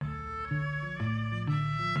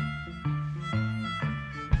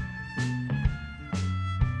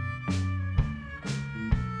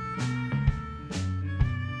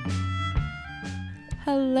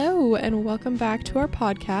Hello, and welcome back to our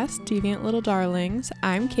podcast, Deviant Little Darlings.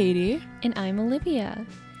 I'm Katie. And I'm Olivia.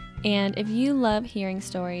 And if you love hearing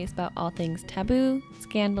stories about all things taboo,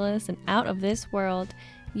 scandalous, and out of this world,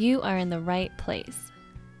 you are in the right place.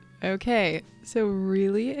 Okay, so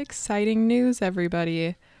really exciting news,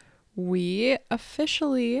 everybody. We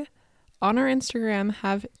officially, on our Instagram,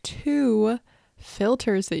 have 2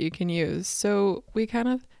 filters that you can use. So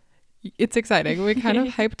it's exciting. We kind of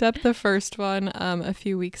hyped up the first one a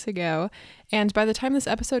few weeks ago. And by the time this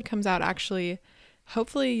episode comes out, actually,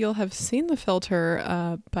 hopefully you'll have seen the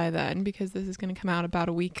filter by then, because this is going to come out about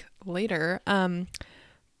a week later.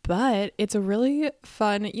 But it's a really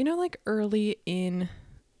fun, like early in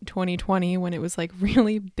 2020 when it was like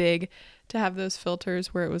really big to have those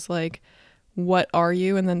filters where it was like, what are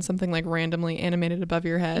you? And then something like randomly animated above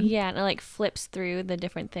your head. Yeah, and it like flips through the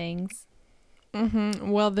different things.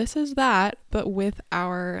 Well, this is that, but with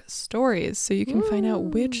our stories. So you can find out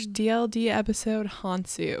which DLD episode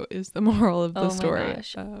haunts you is the moral of the story. My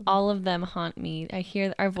gosh. All of them haunt me. I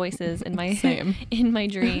hear our voices in my same. in my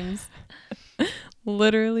dreams.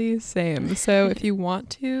 Literally same. So if you want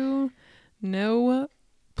to know,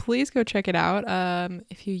 please go check it out.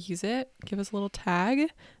 If you use it, give us a little tag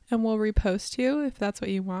and we'll repost you if that's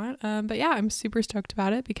what you want. But yeah, I'm super stoked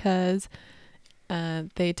about it because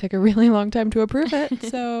they took a really long time to approve it.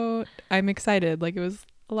 So I'm excited. Like, it was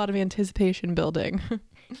a lot of anticipation building.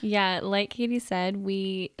 Yeah, like Katie said,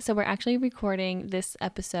 we're actually recording this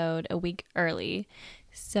episode a week early.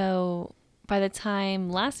 So by the time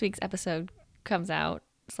last week's episode comes out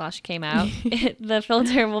 / came out, the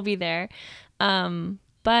filter will be there.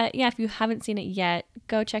 But yeah, if you haven't seen it yet,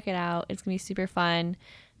 go check it out. It's gonna be super fun.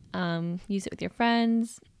 Use it with your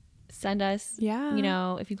friends. Send us,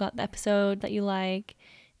 if you got the episode that you like.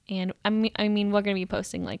 And I mean, we're going to be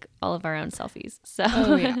posting like all of our own selfies. So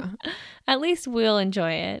at least we'll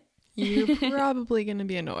enjoy it. You're probably going to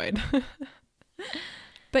be annoyed.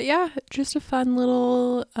 But yeah, just a fun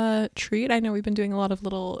little treat. I know we've been doing a lot of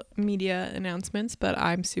little media announcements, but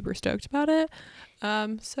I'm super stoked about it.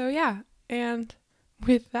 So yeah, and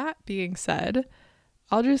with that being said,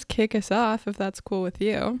 I'll just kick us off if that's cool with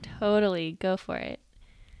you. Totally. Go for it.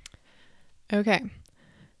 Okay,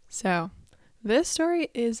 so this story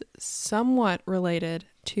is somewhat related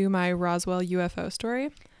to my Roswell UFO story,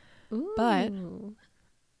 but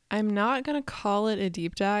I'm not going to call it a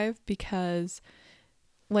deep dive because,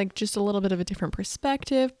 like, just a little bit of a different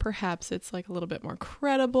perspective. Perhaps it's like a little bit more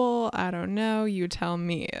credible. I don't know. You tell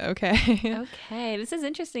me, okay? Okay, this is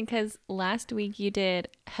interesting because last week you did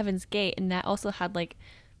Heaven's Gate, and that also had like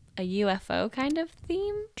a UFO kind of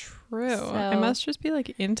theme. True. So, I must just be like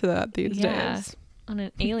into that these days. On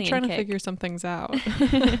an alien trying kick. To figure some things out.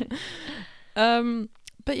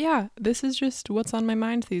 But yeah, this is just what's on my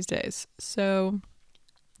mind these days. So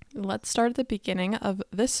let's start at the beginning of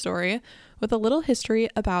this story with a little history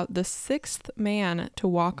about the 6th man to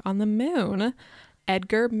walk on the moon,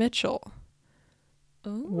 Edgar Mitchell.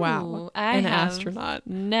 Ooh, wow. An astronaut.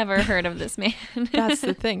 Never heard of this man. That's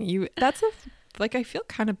the thing. I feel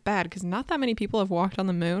kind of bad because not that many people have walked on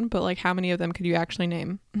the moon, but like how many of them could you actually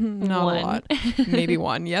name? Not one. A lot. Maybe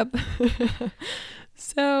one. Yep.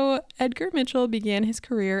 So Edgar Mitchell began his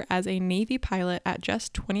career as a Navy pilot at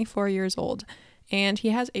just 24 years old, and he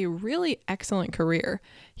has a really excellent career.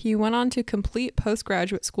 He went on to complete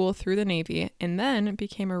postgraduate school through the Navy and then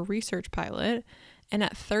became a research pilot. And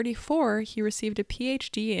at 34, he received a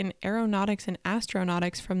PhD in aeronautics and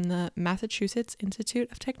astronautics from the Massachusetts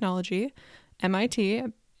Institute of Technology, MIT.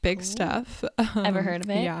 Big stuff. Ever heard of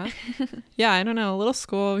it? Yeah. Yeah, I don't know. A little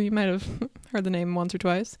school. You might have heard the name once or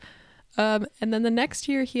twice. And then the next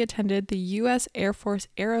year, he attended the U.S. Air Force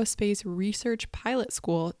Aerospace Research Pilot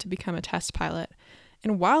School to become a test pilot.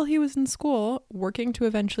 And while he was in school, working to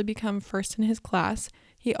eventually become first in his class,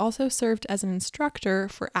 he also served as an instructor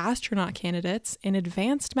for astronaut candidates in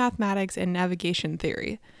advanced mathematics and navigation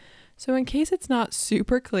theory. So in case it's not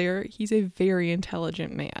super clear, he's a very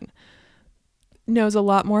intelligent man. Knows a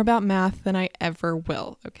lot more about math than I ever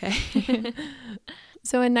will, okay?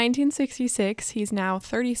 So in 1966, he's now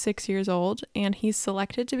 36 years old, and he's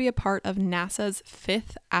selected to be a part of NASA's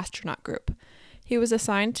 5th astronaut group. He was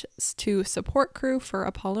assigned to support crew for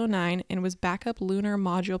Apollo 9 and was backup lunar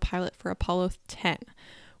module pilot for Apollo 10,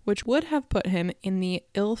 which would have put him in the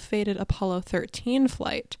ill-fated Apollo 13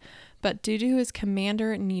 flight. But due to his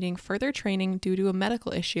commander needing further training due to a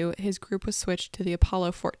medical issue, his group was switched to the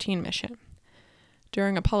Apollo 14 mission.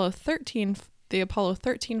 During the Apollo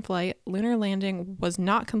 13 flight, lunar landing was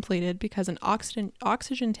not completed because an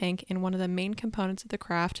oxygen tank in one of the main components of the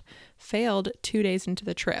craft failed 2 days into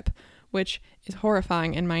the trip, which is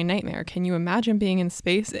horrifying and my nightmare. Can you imagine being in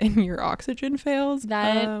space and your oxygen fails?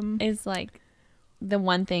 That is like the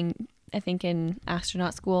one thing I think in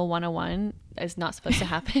astronaut school 101 is not supposed to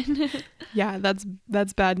happen. Yeah,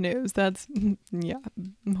 that's bad news. That's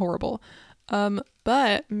horrible.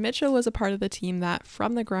 But Mitchell was a part of the team that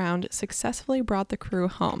from the ground successfully brought the crew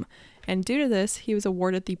home. And due to this, he was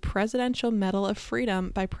awarded the Presidential Medal of Freedom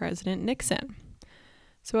by President Nixon.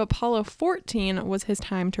 So Apollo 14 was his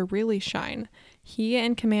time to really shine. He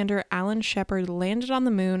and Commander Alan Shepard landed on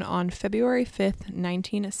the moon on February 5th,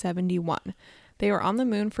 1971. They were on the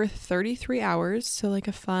moon for 33 hours, so like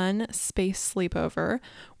a fun space sleepover,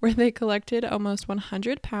 where they collected almost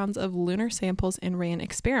 100 pounds of lunar samples and ran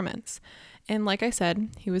experiments. And like I said,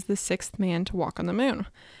 he was the 6th man to walk on the moon.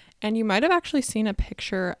 And you might have actually seen a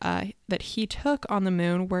picture that he took on the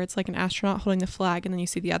moon where it's like an astronaut holding the flag and then you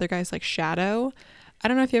see the other guy's like shadow. I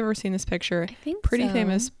don't know if you've ever seen this picture. I think pretty so.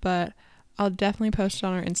 famous, but I'll definitely post it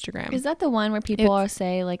on our Instagram. Is that the one where people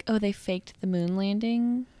say like, oh, they faked the moon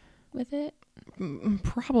landing with it?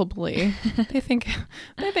 Probably. they think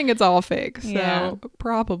it's all fake, so Yeah.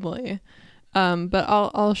 probably. But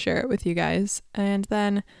I'll share it with you guys. And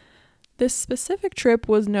then this specific trip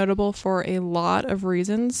was notable for a lot of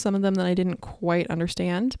reasons, some of them that I didn't quite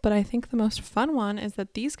understand, but I think the most fun one is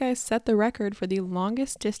that these guys set the record for the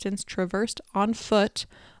longest distance traversed on foot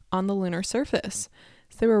on the lunar surface.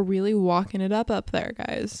 So they were really walking it up there,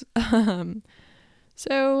 guys.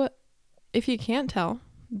 So if you can't tell,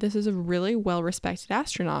 this is a really well-respected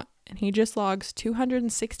astronaut, and he just logs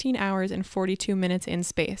 216 hours and 42 minutes in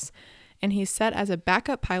space, and he's set as a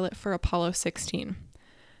backup pilot for Apollo 16.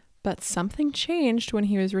 But something changed when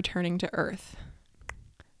he was returning to Earth.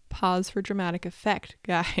 Pause for dramatic effect,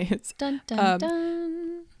 guys. Dun, dun,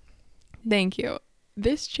 dun. Thank you.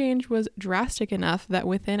 This change was drastic enough that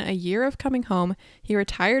within a year of coming home, he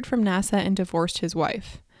retired from NASA and divorced his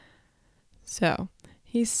wife. So,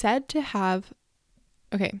 he's said to have...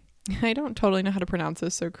 Okay, I don't totally know how to pronounce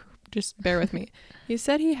this, so just bear with me. He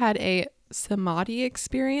said he had a samadhi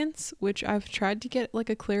experience, which I've tried to get like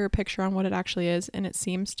a clearer picture on what it actually is, and it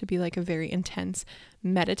seems to be like a very intense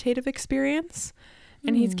meditative experience.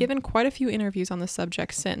 And he's given quite a few interviews on the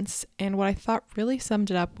subject since, and what I thought really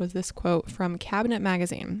summed it up was this quote from Cabinet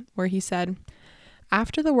Magazine, where he said,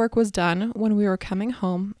 "After the work was done, when we were coming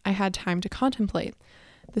home, I had time to contemplate.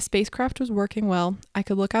 The spacecraft was working well. I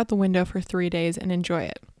could look out the window for 3 days and enjoy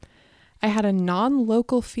it. I had a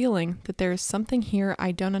non-local feeling that there is something here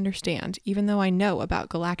I don't understand, even though I know about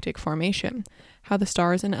galactic formation, how the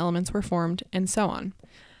stars and elements were formed, and so on.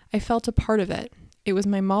 I felt a part of it. It was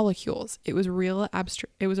my molecules. It was a real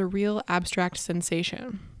abstract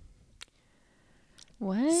sensation."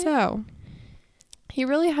 What? So, he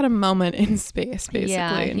really had a moment in space, basically.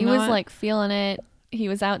 Yeah, he was like feeling it. He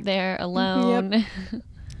was out there alone.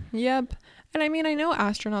 Yep. And I mean, I know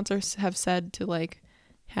astronauts have said to like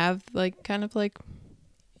have like kind of like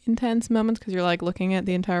intense moments because you're like looking at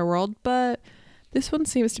the entire world, but this one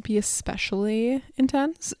seems to be especially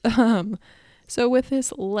intense. So with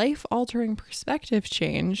this life-altering perspective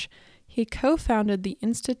change, he co-founded the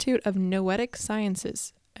Institute of Noetic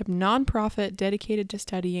Sciences, a nonprofit dedicated to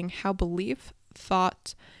studying how belief,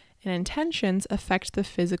 thought, and intentions affect the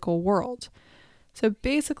physical world. So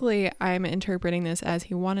basically, I'm interpreting this as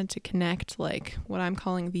he wanted to connect like what I'm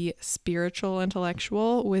calling the spiritual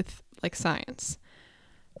intellectual with like science.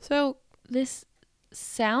 So This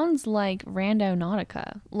sounds like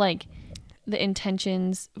Randonautica, like the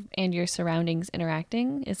intentions and your surroundings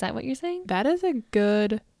interacting. Is that what you're saying? that is a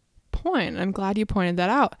good point. I'm glad you pointed that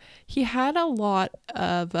out. He had a lot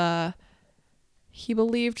of he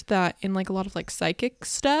believed that in like a lot of like psychic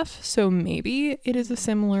stuff, so maybe it is a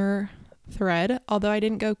similar thread, although I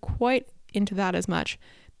didn't go quite into that as much,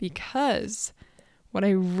 because what I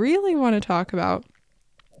really want to talk about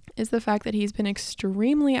is the fact that he's been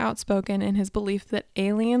extremely outspoken in his belief that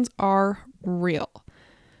aliens are real.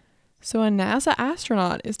 So a NASA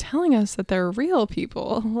astronaut is telling us that they're real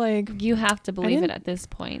people. Like, You have to believe it at this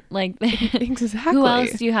point. Like, exactly. who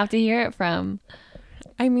else do you have to hear it from?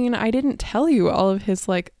 I mean, I didn't tell you all of his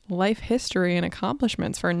like life history and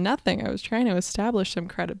accomplishments for nothing. I was trying to establish some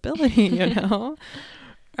credibility, you know?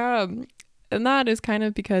 And that is kind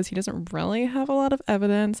of because he doesn't really have a lot of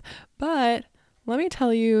evidence, but let me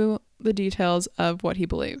tell you the details of what he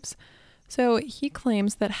believes. So he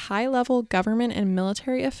claims that high-level government and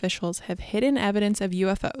military officials have hidden evidence of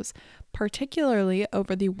UFOs, particularly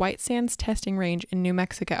over the White Sands testing range in New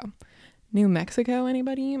Mexico. New Mexico,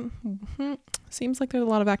 anybody? Seems like there's a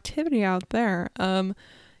lot of activity out there.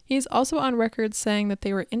 He's also on record saying that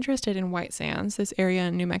they were interested in White Sands, this area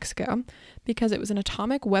in New Mexico, because it was an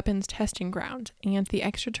atomic weapons testing ground, and the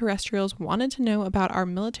extraterrestrials wanted to know about our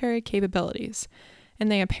military capabilities.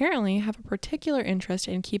 And they apparently have a particular interest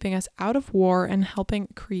in keeping us out of war and helping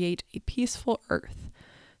create a peaceful Earth.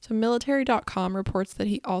 So military.com reports that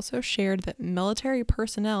he also shared that military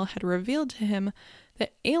personnel had revealed to him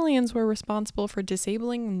that aliens were responsible for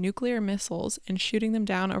disabling nuclear missiles and shooting them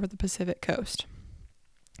down over the Pacific coast.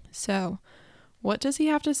 So, what does he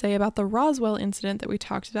have to say about the Roswell incident that we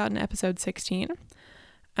talked about in episode 16?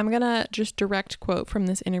 I'm going to just direct quote from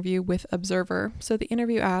this interview with Observer. So the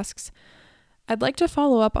interview asks, "I'd like to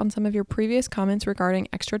follow up on some of your previous comments regarding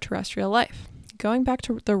extraterrestrial life. Going back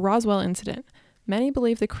to the Roswell incident, many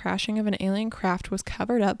believe the crashing of an alien craft was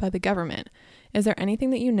covered up by the government. Is there anything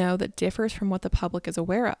that you know that differs from what the public is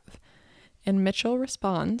aware of?" And Mitchell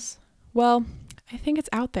responds, "Well, I think it's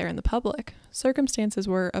out there in the public. Circumstances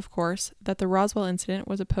were, of course, that the Roswell incident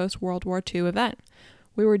was a post-World War II event.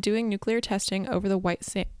 We were doing nuclear testing over in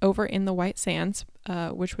the White Sands,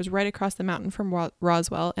 which was right across the mountain from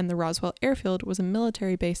Roswell, and the Roswell airfield was a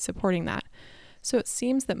military base supporting that. So it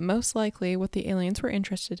seems that most likely what the aliens were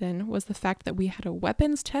interested in was the fact that we had a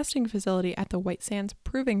weapons testing facility at the White Sands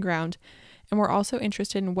Proving Ground, and were also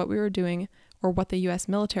interested in what we were doing or what the U.S.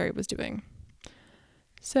 military was doing."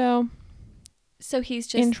 So he's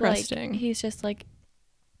just interesting. He's just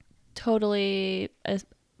totally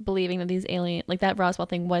believing that these that Roswell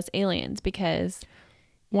thing was aliens because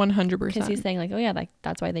 100%. Because he's saying oh yeah,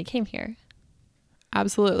 that's why they came here.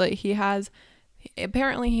 Absolutely. He has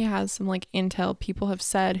some intel people have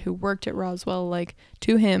said who worked at Roswell,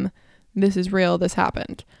 to him, this is real, this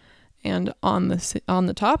happened. And on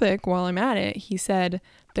the topic, while I'm at it, he said,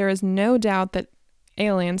 "There is no doubt that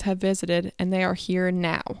aliens have visited and they are here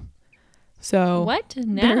now." So what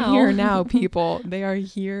now? They're here now, people. They are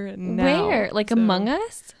here now. Where? Among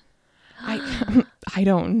Us? I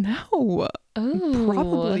don't know. Oh,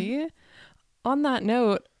 probably. On that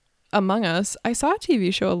note, Among Us, I saw a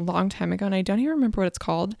TV show a long time ago, and I don't even remember what it's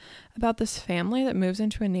called, about this family that moves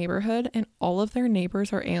into a neighborhood and all of their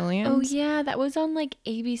neighbors are aliens. Oh yeah, that was on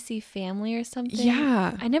ABC Family or something.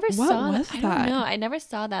 Yeah. I never saw was that. that. I don't know. I never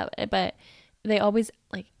saw that, but they always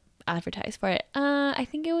advertise for it. I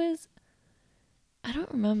think it was, I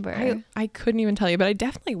don't remember. I couldn't even tell you, but I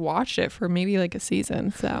definitely watched it for maybe a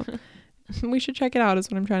season. So we should check it out is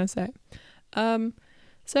what I'm trying to say.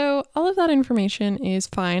 So all of that information is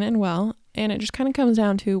fine and well, and it just kind of comes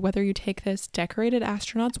down to whether you take this decorated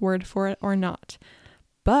astronaut's word for it or not.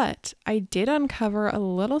 But I did uncover a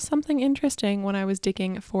little something interesting when I was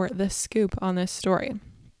digging for the scoop on this story.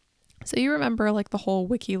 So you remember the whole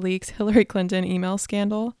WikiLeaks Hillary Clinton email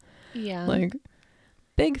scandal? Yeah.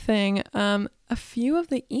 Big thing. A few of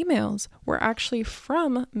the emails were actually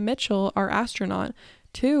from Mitchell, our astronaut,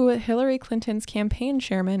 to Hillary Clinton's campaign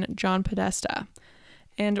chairman, John Podesta.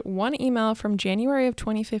 And one email from January of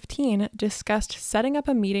 2015 discussed setting up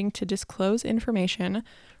a meeting to disclose information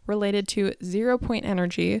related to zero-point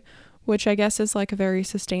energy, which I guess is a very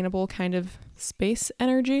sustainable kind of space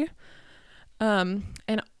energy.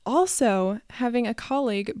 And also having a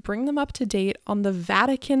colleague bring them up to date on the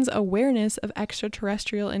Vatican's awareness of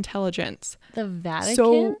extraterrestrial intelligence. The Vatican?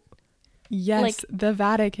 So, yes, the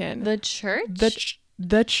Vatican. The church?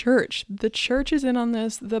 The church. The church is in on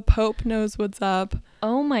this. The Pope knows what's up.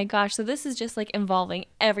 Oh my gosh. So this is just involving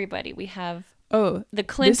everybody. We have the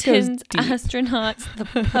Clintons, Clintons, astronauts,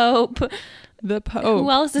 the Pope. The Pope. Who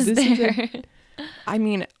else is there?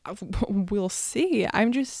 We'll see.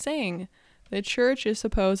 I'm just saying the church is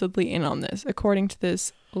supposedly in on this, according to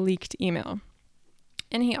this leaked email.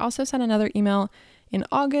 And he also sent another email in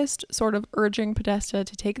August, sort of urging Podesta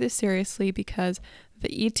to take this seriously because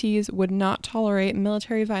the ETs would not tolerate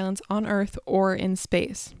military violence on Earth or in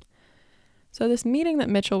space. So this meeting that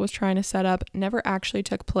Mitchell was trying to set up never actually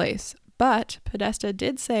took place, but Podesta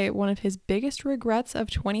did say one of his biggest regrets of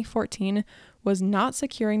 2014 was not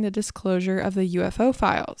securing the disclosure of the UFO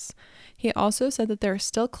files. He also said that there are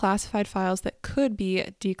still classified files that could be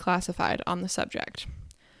declassified on the subject.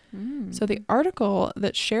 So the article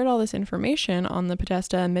that shared all this information on the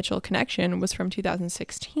Podesta and Mitchell connection was from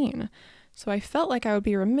 2016. So I felt like I would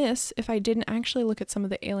be remiss if I didn't actually look at some of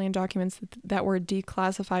the alien documents that were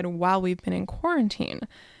declassified while we've been in quarantine.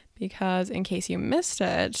 Because in case you missed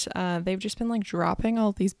it, they've just been dropping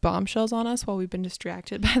all these bombshells on us while we've been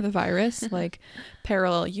distracted by the virus,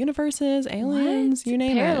 parallel universes, aliens, you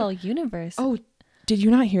name it. Parallel universe? Oh, did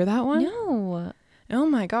you not hear that one? No. Oh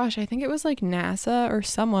my gosh, I think it was NASA or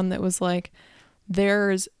someone that was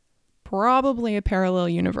there's probably a parallel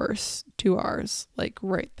universe to ours, like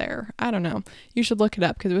right there. I don't know. You should look it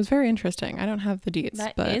up because it was very interesting. I don't have the deets.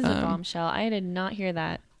 That but, is a bombshell. I did not hear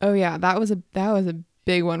that. Oh yeah, that was a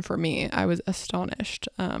big one for me. I was astonished.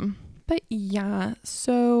 But yeah,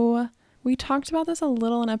 so we talked about this a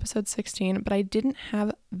little in episode 16, but I didn't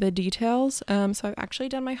have the details. So I've actually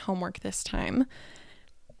done my homework this time.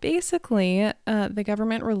 Basically, the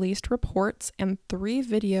government released reports and 3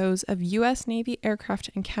 videos of U.S. Navy aircraft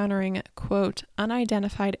encountering, quote,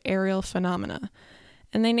 unidentified aerial phenomena.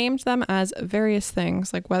 And they named them as various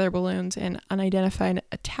things like weather balloons and unidentified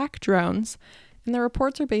attack drones. And the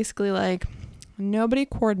reports are basically like, nobody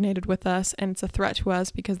coordinated with us and it's a threat to us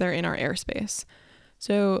because they're in our airspace.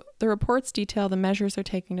 So the reports detail the measures they're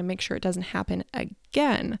taking to make sure it doesn't happen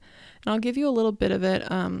again. And I'll give you a little bit of it.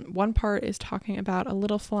 One part is talking about a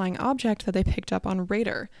little flying object that they picked up on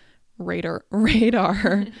radar. They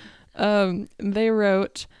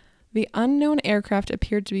wrote, the unknown aircraft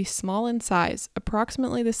appeared to be small in size,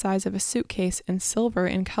 approximately the size of a suitcase and silver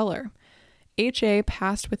in color. HA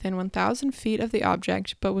passed within 1,000 feet of the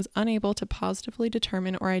object, but was unable to positively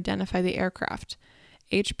determine or identify the aircraft.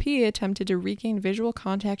 HP attempted to regain visual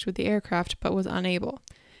contact with the aircraft, but was unable.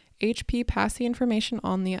 HP passed the information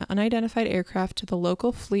on the unidentified aircraft to the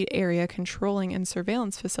local fleet area controlling and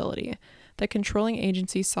surveillance facility. The controlling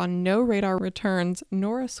agency saw no radar returns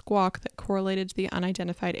nor a squawk that correlated to the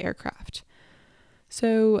unidentified aircraft.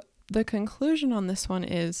 So the conclusion on this one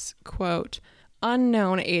is, quote,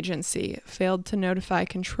 unknown agency failed to notify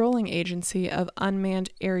controlling agency of unmanned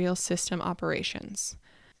aerial system operations.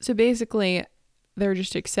 So basically, they're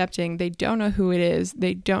just accepting they don't know who it is,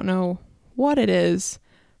 they don't know what it is,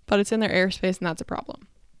 but it's in their airspace and that's a problem.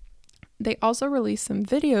 They also released some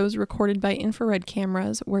videos recorded by infrared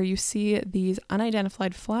cameras where you see these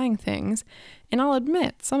unidentified flying things, and I'll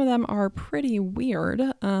admit some of them are pretty weird.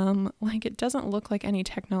 Like it doesn't look like any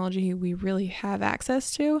technology we really have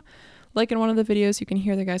access to. Like in one of the videos you can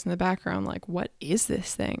hear the guys in the background like, what is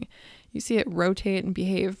this thing? You see it rotate and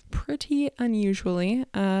behave pretty unusually,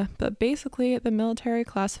 but basically the military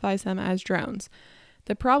classifies them as drones.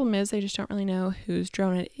 The problem is they just don't really know whose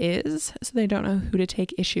drone it is, so they don't know who to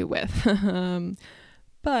take issue with.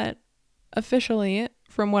 But officially,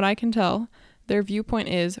 from what I can tell, their viewpoint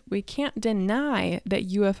is we can't deny that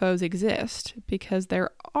UFOs exist because there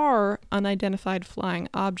are unidentified flying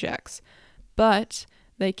objects, but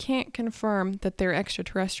they can't confirm that they're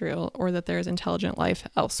extraterrestrial or that there's intelligent life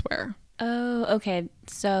elsewhere. Oh, okay.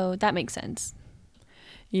 So that makes sense.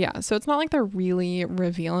 Yeah, so it's not like they're really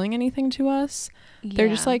revealing anything to us. They're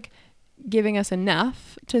just like giving us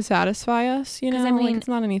enough to satisfy us, you know? I mean, like it's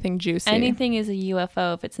not anything juicy. Anything is a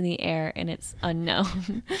UFO if it's in the air and it's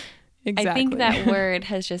unknown. Exactly. I think that word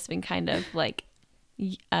has just been kind of like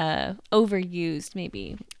overused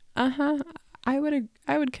maybe. I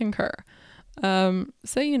would concur.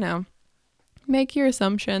 So, you know, make your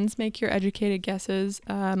assumptions, make your educated guesses.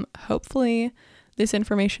 Hopefully this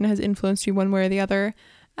information has influenced you one way or the other.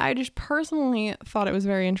 I just personally thought it was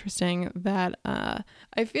very interesting that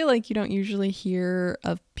I feel like you don't usually hear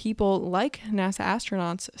of people like NASA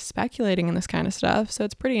astronauts speculating in this kind of stuff. So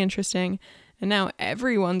it's pretty interesting. And now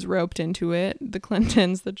everyone's roped into it. The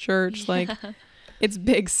Clintons, the church, like it's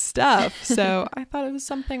big stuff. So I thought it was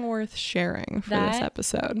something worth sharing for this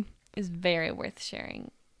episode. Is very worth sharing.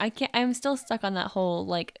 I'm still stuck on that whole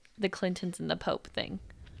like the Clintons and the Pope thing.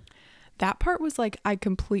 That part was like I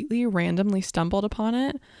completely randomly stumbled upon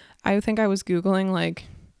it. I think I was Googling like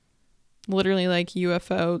literally like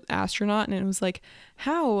UFO astronaut, and it was like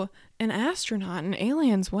how an astronaut and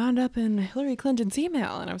aliens wound up in Hillary Clinton's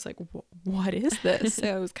email, and I was like, what is this?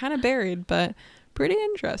 So it was kind of buried, but pretty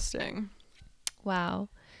interesting. Wow.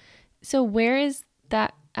 So where is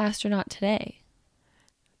that astronaut today?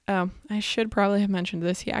 Oh, I should probably have mentioned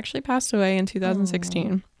this. He actually passed away in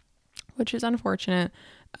 2016, which is unfortunate.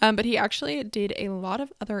 But he actually did a lot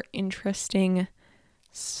of other interesting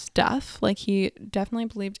stuff. Like he definitely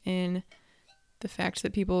believed in the fact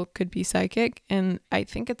that people could be psychic. And I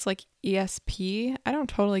think it's like ESP. I don't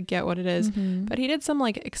totally get what it is, but he did some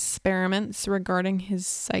like experiments regarding his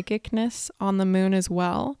psychicness on the moon as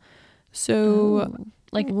well. So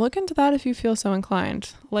like look into that if you feel so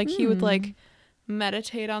inclined. Like he would like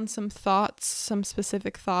meditate on some thoughts, some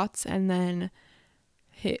specific thoughts, and then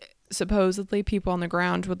supposedly people on the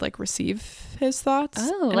ground would like receive his thoughts.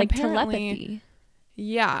 Oh, and like telepathy.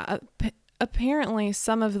 Yeah. Apparently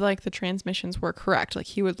some of like the transmissions were correct. Like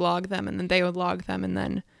he would log them and then they would log them and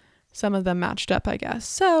then some of them matched up, I guess.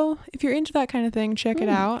 So if you're into that kind of thing, check it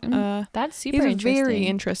out. That's super he's a interesting. very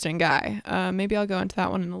interesting guy. Maybe I'll go into that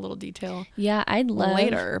one in a little detail. Yeah, I'd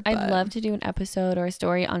later, love to do an episode or a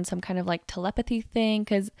story on some kind of like telepathy thing,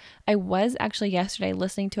 because I was actually yesterday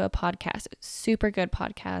listening to a podcast, super good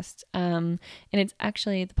podcast, and it's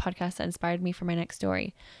actually the podcast that inspired me for my next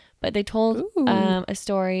story. But they told a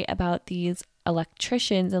story about these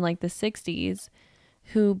electricians in like the 60s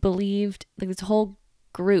who believed, like this whole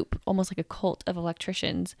group, almost like a cult of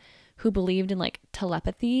electricians who believed in like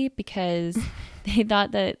telepathy, because they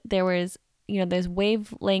thought that there was, there's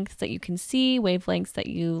wavelengths that you can see, wavelengths that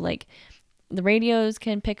you like the radios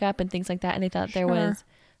can pick up and things like that, and they thought there was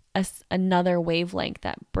another wavelength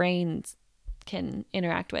that brains can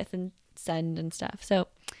interact with and send and stuff. So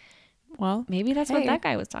well, maybe that's what that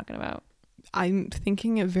guy was talking about. I'm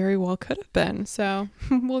thinking it very well could have been, so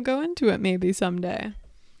we'll go into it maybe someday.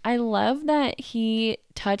 I love that he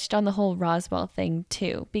touched on the whole Roswell thing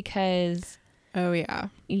too, because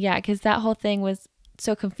because that whole thing was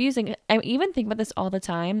so confusing. I even think about this all the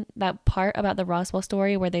time, that part about the Roswell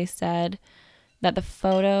story where they said that the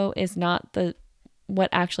photo is not what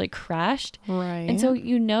actually crashed, right? And so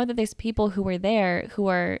that there's people who were there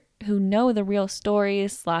who know the real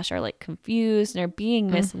stories / are like confused and are being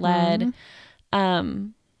misled.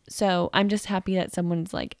 So I'm just happy that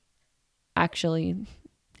someone's like actually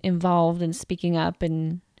involved and speaking up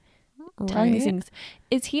and telling these things.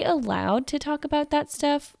 Is he allowed to talk about that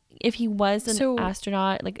stuff if he was an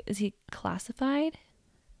astronaut? Like, is he classified?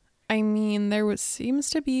 I mean, seems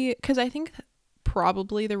to be, because I think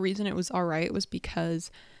probably the reason it was all right was because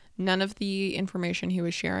none of the information he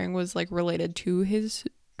was sharing was like related to his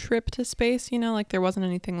trip to space, like there wasn't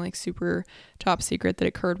anything like super top secret that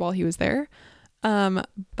occurred while he was there.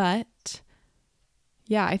 But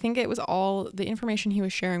yeah, I think it was all the information he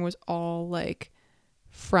was sharing was all like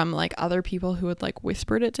from like other people who had like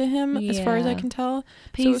whispered it to him, as far as I can tell.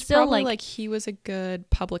 But so it was still probably like he was a good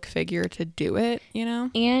public figure to do it,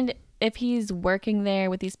 And if he's working there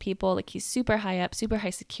with these people, like he's super high up, super high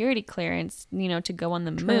security clearance, to go on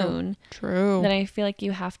the moon. True. Then I feel like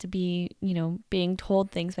you have to be, being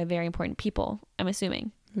told things by very important people, I'm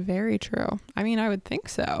assuming. Very true. I mean, I would think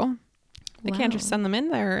so. They can't just send them in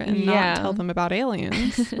there and not tell them about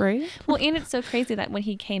aliens, right? Well, and it's so crazy that when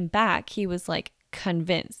he came back, he was like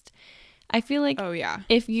convinced. I feel like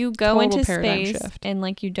if you go into space and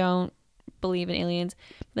like you don't believe in aliens,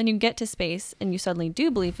 then you get to space and you suddenly do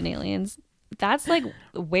believe in aliens, that's like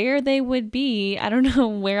where they would be. I don't know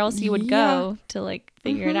where else you would go to like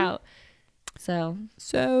figure it out. So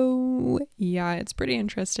yeah, it's pretty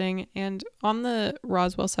interesting. And on the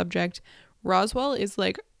Roswell subject, Roswell is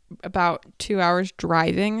like about 2 hours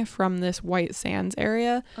driving from this White Sands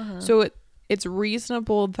area. So it's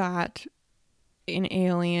reasonable that an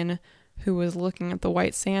alien who was looking at the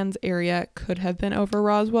White Sands area could have been over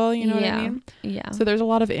Roswell, you know what I mean? Yeah. So there's a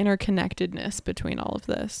lot of interconnectedness between all of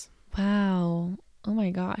this. Wow. Oh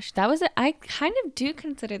my gosh. That was I kind of do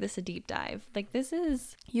consider this a deep dive. Like this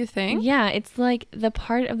is... You think? Yeah, it's like the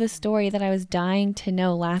part of the story that I was dying to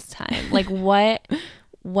know last time. Like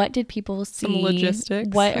what did people see? Some logistics.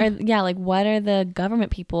 What are the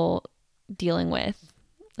government people dealing with?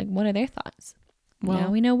 Like, what are their thoughts? Well,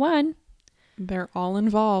 now we know one. They're all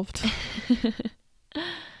involved.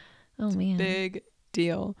 Oh man. Big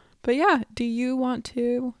deal. But yeah, do you want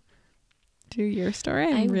to do your story?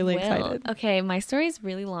 I'm really excited. Okay, my story is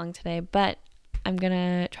really long today, but I'm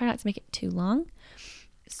gonna try not to make it too long.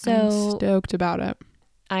 So I'm stoked about it.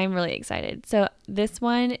 I'm really excited. So this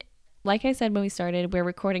one, like I said when we started, we're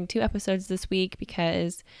recording 2 episodes this week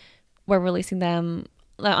because we're releasing them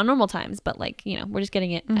on normal times, but like, we're just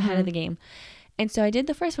getting it ahead of the game. And so I did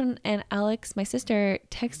the first one, and Alex, my sister,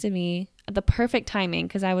 texted me at the perfect timing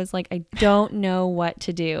because I was like, I don't know what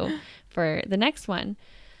to do for the next one.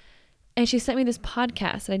 And she sent me this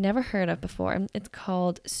podcast that I'd never heard of before. It's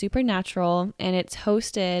called Supernatural, and it's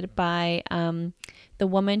hosted by the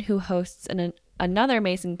woman who hosts another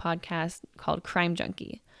amazing podcast called Crime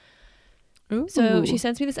Junkie. Ooh. So she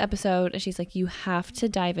sends me this episode, and she's like, you have to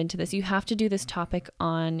dive into this. You have to do this topic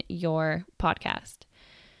on your podcast.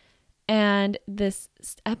 And this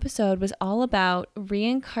episode was all about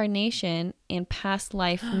reincarnation and past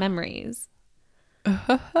life memories.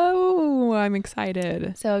 Oh, I'm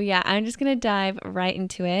excited. So yeah, I'm just going to dive right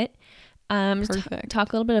into it. Perfect.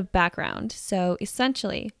 Talk a little bit of background. So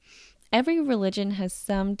essentially, every religion has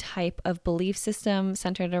some type of belief system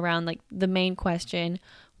centered around like the main question,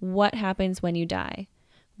 what happens when you die?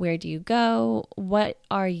 Where do you go? What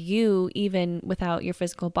are you even without your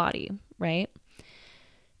physical body, right?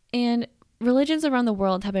 And religions around the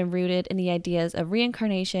world have been rooted in the ideas of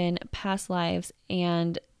reincarnation, past lives,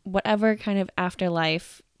 and whatever kind of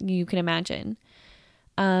afterlife you can imagine.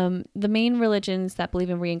 The main religions that believe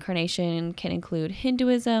in reincarnation can include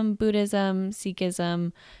Hinduism, Buddhism,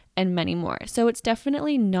 Sikhism, and many more. So it's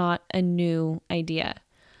definitely not a new idea.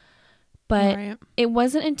 But Right. it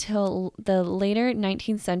wasn't until the later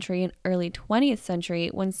 19th century and early 20th century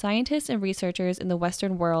when scientists and researchers in the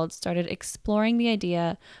Western world started exploring the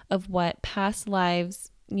idea of what past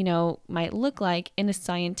lives, might look like in a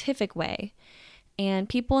scientific way. And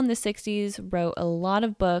people in the 60s wrote a lot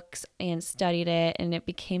of books and studied it, and it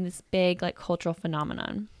became this big cultural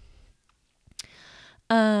phenomenon.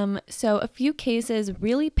 So a few cases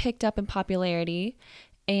really picked up in popularity,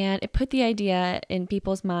 and it put the idea in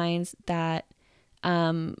people's minds that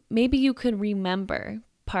maybe you could remember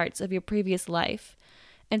parts of your previous life.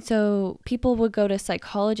 And so people would go to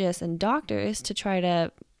psychologists and doctors to try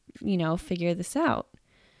to, figure this out.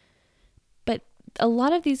 But a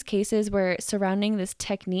lot of these cases were surrounding this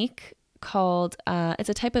technique called, it's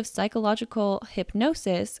a type of psychological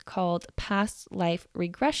hypnosis called past life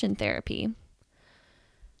regression therapy.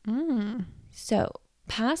 So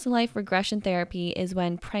past life regression therapy is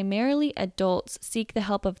when primarily adults seek the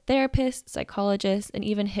help of therapists, psychologists, and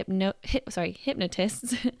even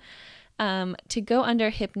hypnotists to go under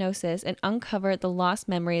hypnosis and uncover the lost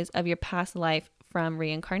memories of your past life from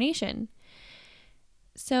reincarnation.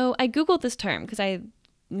 So I Googled this term because I,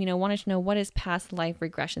 wanted to know what is past life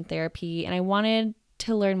regression therapy, and I wanted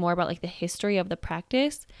to learn more about the history of the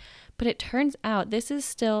practice. But it turns out this is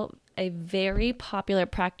still a very popular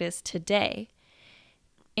practice today.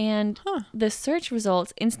 And the search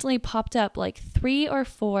results instantly popped up 3 or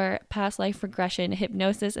 4 past life regression,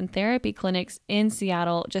 hypnosis, and therapy clinics in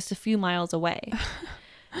Seattle, just a few miles away.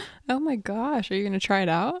 Oh my gosh. Are you going to try it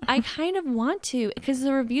out? I kind of want to, because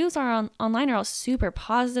the reviews online are all super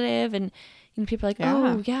positive, and people are like,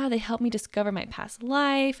 oh yeah, they helped me discover my past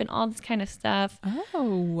life and all this kind of stuff.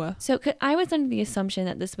 Oh. So I was under the assumption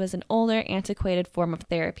that this was an older, antiquated form of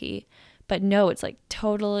therapy, but no, it's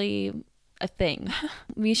totally a thing.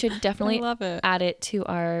 We should definitely love it. add it to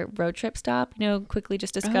our road trip stop. Quickly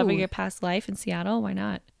just discover your past life in Seattle. Why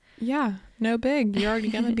not? Yeah, no big. You're already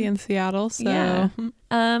going to be in Seattle, so.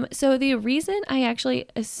 Yeah. So the reason I actually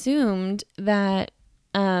assumed that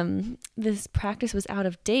this practice was out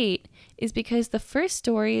of date is because the first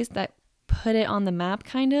stories that put it on the map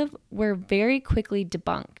were very quickly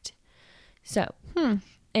debunked. So,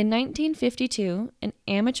 in 1952, an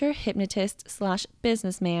amateur hypnotist /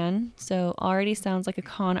 businessman, so already sounds like a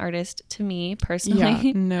con artist to me personally.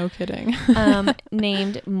 Yeah, no kidding.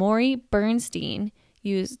 Named Maury Bernstein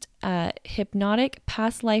used hypnotic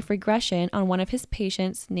past life regression on one of his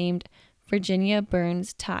patients named Virginia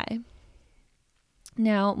Burns Ty.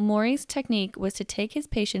 Now, Maury's technique was to take his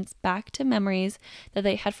patients back to memories that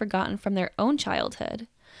they had forgotten from their own childhood.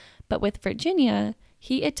 But with Virginia,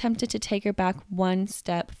 he attempted to take her back one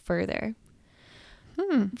step further.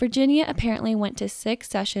 Virginia apparently went to 6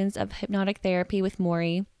 sessions of hypnotic therapy with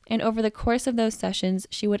Maury, and over the course of those sessions,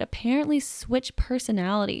 she would apparently switch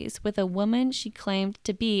personalities with a woman she claimed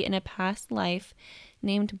to be in a past life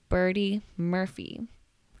named Birdie Murphy.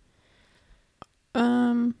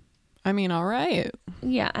 All right.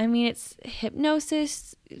 Yeah, it's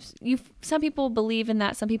hypnosis. Some people believe in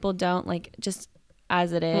that, some people don't, just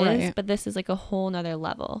as it is, Right. but this is a whole nother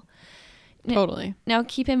level. Totally. Now,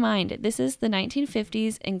 keep in mind, this is the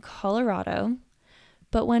 1950s in Colorado,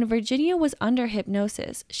 but when Virginia was under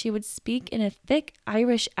hypnosis, she would speak in a thick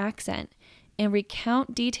Irish accent and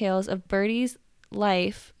recount details of Bridie's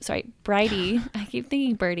life. Bridie. I keep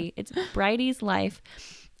thinking Birdie. It's Bridie's life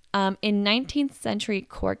in 19th century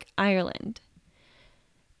Cork, Ireland.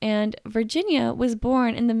 And Virginia was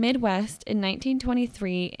born in the Midwest in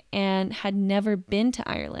 1923 and had never been to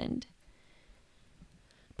Ireland.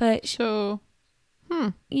 But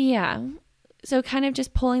yeah, so kind of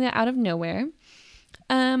just pulling that out of nowhere.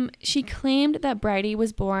 She claimed that Bridie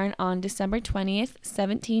was born on December 20th,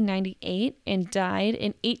 1798 and died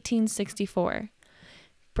in 1864.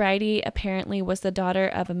 Bridie apparently was the daughter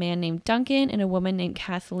of a man named Duncan and a woman named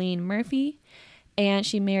Kathleen Murphy, and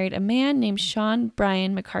she married a man named Sean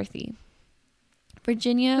Bryan McCarthy.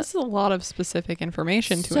 Virginia... This is a lot of specific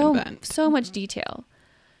information to invent. So much detail.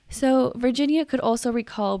 So Virginia could also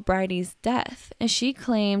recall Bridie's death, and she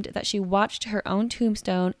claimed that she watched her own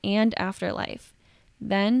tombstone and afterlife.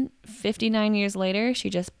 Then, 59 years later, she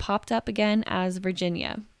just popped up again as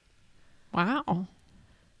Virginia. Wow.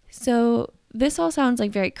 So this all sounds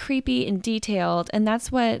very creepy and detailed, and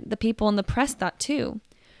that's what the people in the press thought too.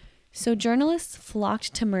 So journalists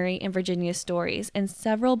flocked to Murray and Virginia's stories, and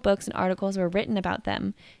several books and articles were written about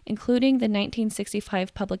them, including the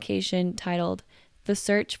 1965 publication titled The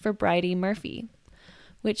Search for Bridey Murphy,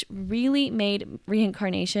 which really made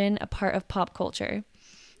reincarnation a part of pop culture.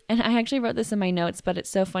 And I actually wrote this in my notes, but it's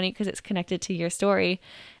so funny because it's connected to your story.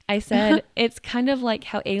 I said it's kind of like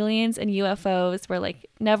how aliens and UFOs were like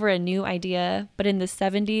never a new idea, but in the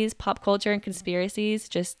 70s, pop culture and conspiracies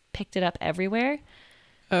just picked it up everywhere.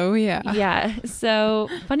 Oh, yeah. Yeah. So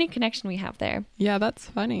funny connection we have there. Yeah, that's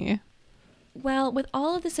funny. Well, with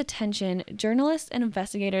all of this attention, journalists and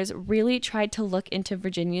investigators really tried to look into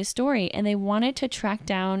Virginia's story, and they wanted to track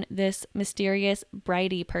down this mysterious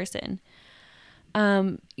Bridey person.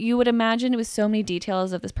 You would imagine with so many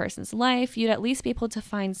details of this person's life, you'd at least be able to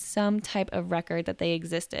find some type of record that they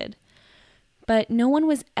existed. But no one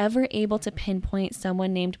was ever able to pinpoint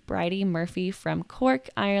someone named Bridey Murphy from Cork,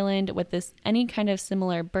 Ireland, with any kind of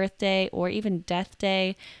similar birthday or even death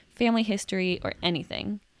day, family history, or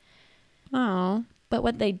anything. Oh. But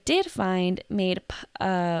what they did find made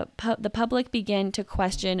the public begin to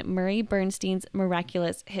question Murray Bernstein's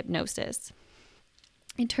miraculous hypnosis.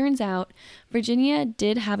 It turns out Virginia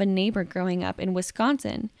did have a neighbor growing up in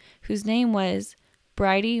Wisconsin whose name was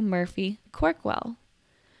Bridey Murphy Corkwell,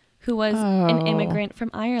 who was an immigrant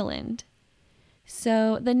from Ireland.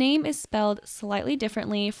 So the name is spelled slightly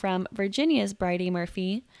differently from Virginia's Bridey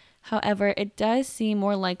Murphy. However, it does seem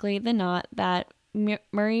more likely than not that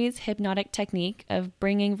Murray's hypnotic technique of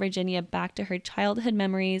bringing Virginia back to her childhood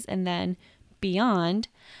memories and then beyond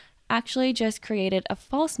actually just created a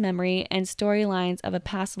false memory and storylines of a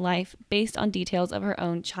past life based on details of her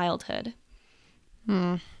own childhood.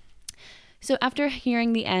 So after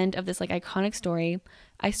hearing the end of this iconic story,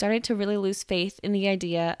 I started to really lose faith in the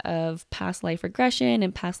idea of past life regression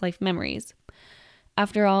and past life memories.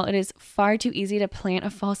 After all, it is far too easy to plant a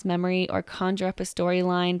false memory or conjure up a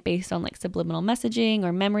storyline based on subliminal messaging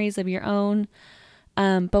or memories of your own.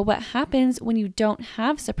 But what happens when you don't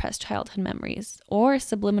have suppressed childhood memories or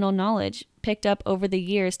subliminal knowledge picked up over the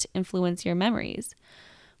years to influence your memories?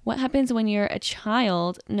 What happens when you're a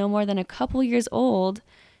child, no more than a couple years old,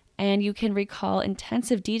 and you can recall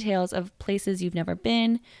intensive details of places you've never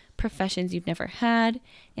been, professions you've never had,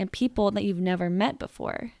 and people that you've never met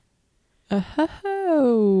before?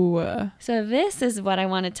 Oh. So this is what I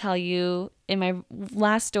want to tell you in my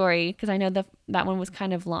last story, because I know that one was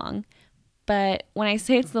kind of long. But when I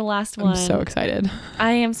say it's the last one, I'm so excited.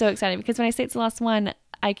 I am so excited because when I say it's the last one,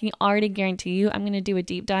 I can already guarantee you I'm going to do a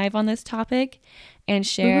deep dive on this topic and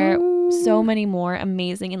share so many more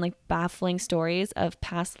amazing and baffling stories of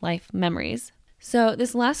past life memories. So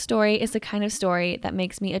this last story is the kind of story that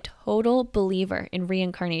makes me a total believer in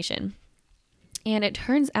reincarnation. And it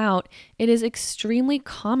turns out it is extremely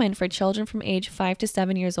common for children from age 5 to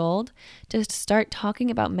 7 years old to start talking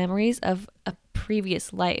about memories of a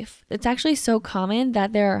previous life. It's actually so common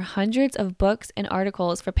that there are hundreds of books and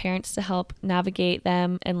articles for parents to help navigate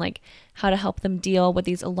them and how to help them deal with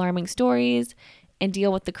these alarming stories and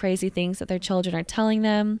deal with the crazy things that their children are telling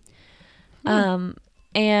them.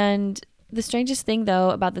 And the strangest thing, though,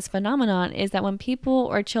 about this phenomenon is that when people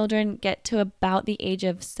or children get to about the age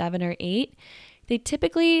of 7 or 8, they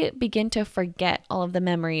typically begin to forget all of the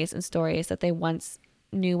memories and stories that they once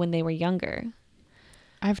knew when they were younger.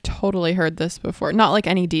 I've totally heard this before. Not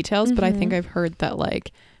any details, but I think I've heard that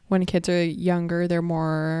when kids are younger, they're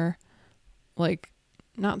more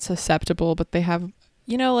not susceptible, but they have,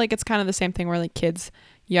 it's kind of the same thing where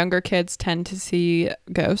younger kids tend to see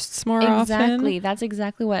ghosts more often. Exactly. That's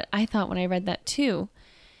exactly what I thought when I read that too.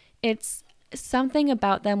 It's something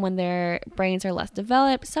about them when their brains are less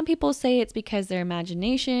developed. Some people say it's because their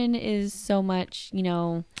imagination is so much,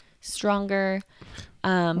 stronger.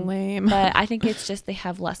 Lame. But I think it's just they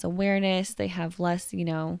have less awareness. They have less,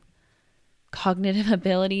 cognitive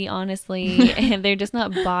ability, honestly. And they're just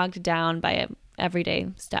not bogged down by everyday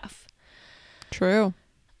stuff. True.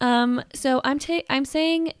 So I'm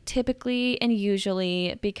saying typically and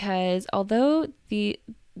usually because although these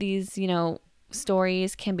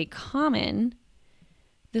stories can be common,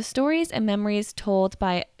 the stories and memories told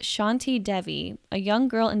by Shanti Devi, a young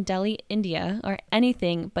girl in Delhi, India, are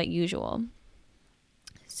anything but usual.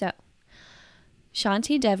 So,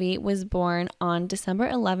 Shanti Devi was born on December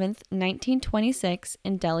 11th, 1926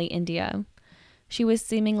 in Delhi, India. She was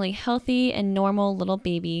seemingly healthy and normal little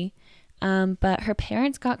baby, but her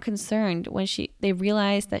parents got concerned when they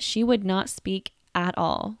realized that she would not speak at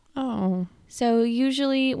all. Oh. So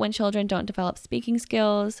usually when children don't develop speaking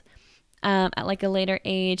skills at a later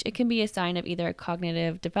age, it can be a sign of either a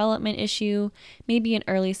cognitive development issue, maybe an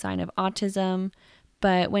early sign of autism.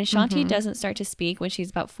 But when Shanti doesn't start to speak when she's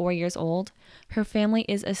about 4 years old, her family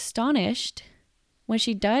is astonished when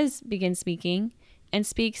she does begin speaking and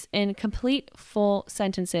speaks in complete full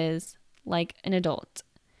sentences like an adult.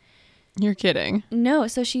 You're kidding. No,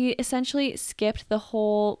 so she essentially skipped the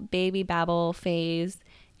whole baby babble phase,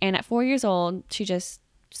 and at 4 years old, she just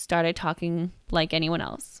started talking like anyone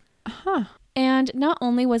else. Huh. And not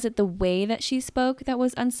only was it the way that she spoke that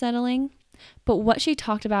was unsettling, but what she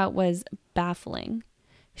talked about was baffling.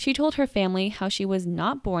 She told her family how she was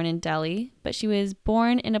not born in Delhi, but she was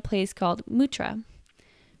born in a place called Mathura.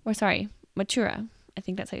 I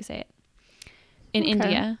think that's how you say it. In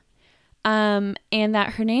India. And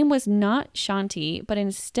that her name was not Shanti, but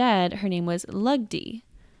instead her name was Lugdi.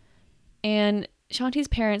 And Shanti's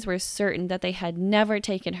parents were certain that they had never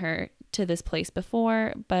taken her to this place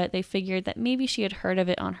before, but they figured that maybe she had heard of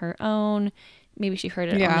it on her own. Maybe she heard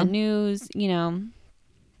it on the news, you know.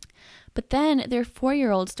 But then their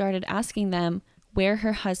 4-year-old started asking them where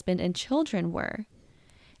her husband and children were.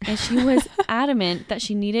 And she was adamant that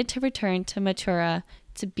she needed to return to Mathura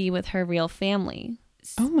to be with her real family.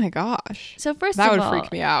 Oh my gosh. So first that of would all,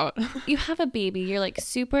 freak me out. You have a baby. You're like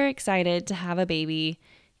super excited to have a baby.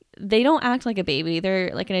 They don't act like a baby. They're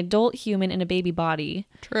like an adult human in a baby body.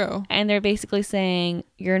 True. And they're basically saying,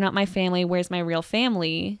 you're not my family. Where's my real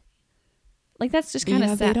family? Like, that's just kind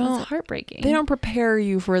of sad. It's heartbreaking. They don't prepare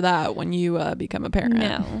you for that when you become a parent.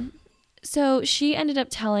 No. So she ended up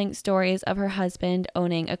telling stories of her husband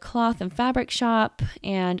owning a cloth and fabric shop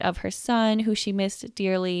and of her son, who she missed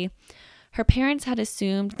dearly. Her parents had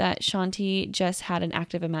assumed that Shanti just had an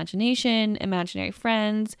active imagination, imaginary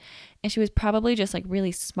friends, and she was probably just like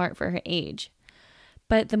really smart for her age.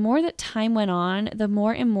 But the more that time went on, the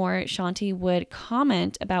more and more Shanti would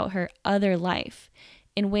comment about her other life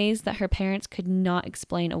in ways that her parents could not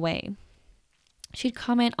explain away. She'd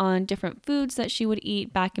comment on different foods that she would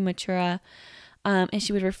eat back in Mathura, and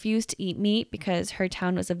she would refuse to eat meat because her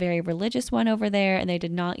town was a very religious one over there and they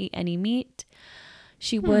did not eat any meat.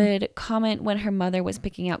 She would comment when her mother was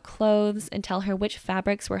picking out clothes and tell her which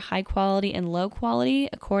fabrics were high quality and low quality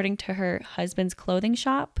according to her husband's clothing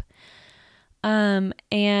shop. And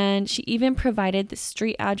she even provided the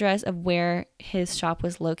street address of where his shop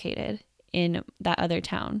was located in that other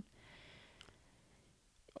town.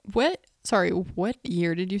 What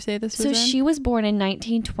year did you say this was in? So she was born in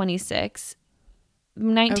 1926.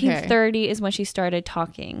 1930 is when she started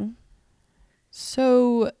talking.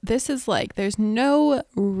 So this is like, there's no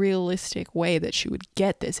realistic way that she would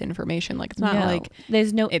get this information. Like, it's not like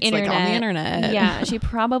there's no it's internet. Like on the internet. Yeah, she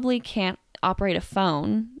probably can't operate a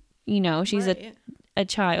phone. You know, she's a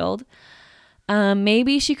child.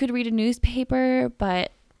 Maybe she could read a newspaper,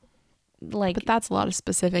 but that's a lot of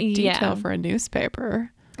specific detail for a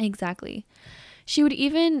newspaper. Exactly. She would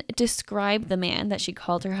even describe the man that she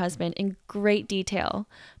called her husband in great detail,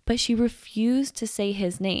 but she refused to say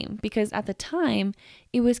his name because at the time,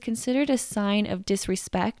 it was considered a sign of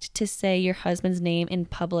disrespect to say your husband's name in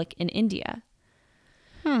public in India.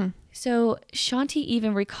 So Shanti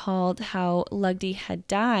even recalled how Lugdi had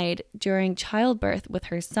died during childbirth with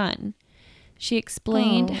her son. She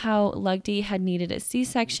explained how Lugdi had needed a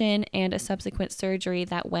C-section and a subsequent surgery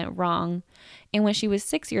that went wrong. And when she was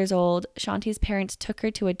 6 years old, Shanti's parents took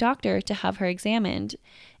her to a doctor to have her examined.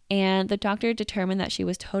 And the doctor determined that she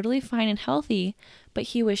was totally fine and healthy, but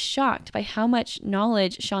he was shocked by how much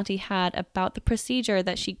knowledge Shanti had about the procedure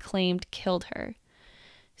that she claimed killed her.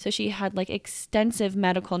 So she had like extensive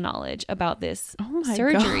medical knowledge about this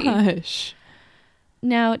surgery. Gosh.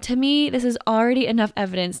 Now, to me, this is already enough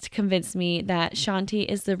evidence to convince me that Shanti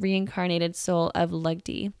is the reincarnated soul of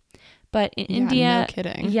Lugdi. But in India, no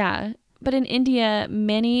kidding. Yeah, but in India,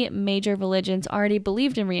 many major religions already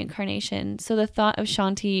believed in reincarnation. So the thought of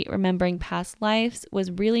Shanti remembering past lives was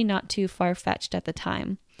really not too far-fetched at the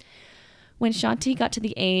time. When Shanti got to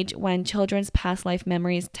the age when children's past life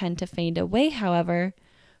memories tend to fade away, however,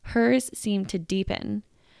 hers seemed to deepen.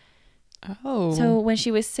 Oh. So when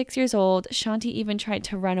she was 6 years old, Shanti even tried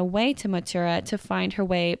to run away to Mathura to find her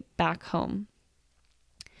way back home.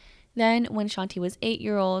 Then when Shanti was 8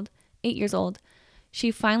 years old,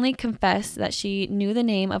 she finally confessed that she knew the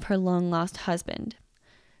name of her long-lost husband.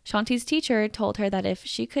 Shanti's teacher told her that if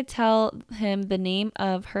she could tell him the name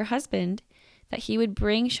of her husband, that he would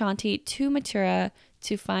bring Shanti to Mathura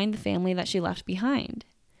to find the family that she left behind.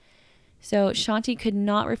 So Shanti could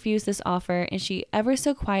not refuse this offer, and she ever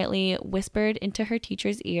so quietly whispered into her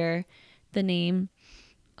teacher's ear the name,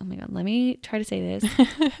 oh my God, let me try to say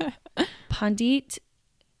this, Pandit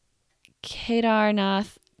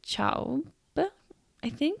Kedarnath Chaub, I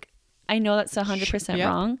think. I know that's 100%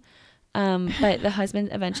 wrong, but the husband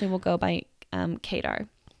eventually will go by Kedar.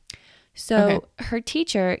 So her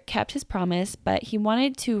teacher kept his promise, but he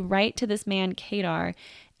wanted to write to this man, Kedar,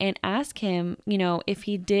 and ask him, if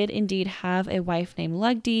he did indeed have a wife named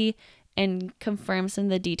Lugdi, and confirm some of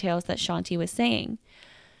the details that Shanti was saying.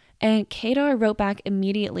 And Kedar wrote back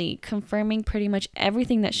immediately, confirming pretty much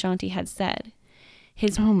everything that Shanti had said.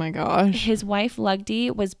 Oh my gosh. His wife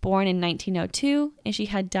Lugdi was born in 1902, and she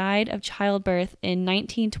had died of childbirth in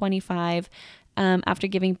 1925 after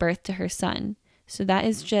giving birth to her son. So that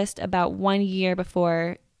is just about 1 year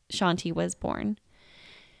before Shanti was born.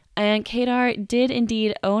 And Kedar did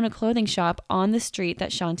indeed own a clothing shop on the street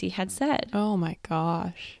that Shanti had said. Oh my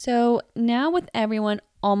gosh. So now with everyone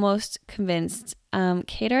almost convinced,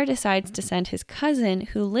 Kedar decides to send his cousin,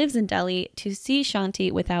 who lives in Delhi, to see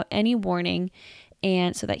Shanti without any warning,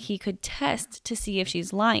 and so that he could test to see if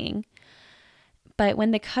she's lying. But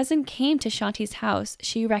when the cousin came to Shanti's house,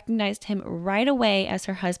 she recognized him right away as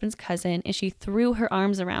her husband's cousin, and she threw her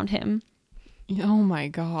arms around him. Oh my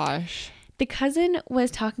gosh. The cousin was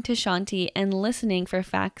talking to Shanti and listening for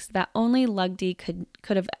facts that only Lugdi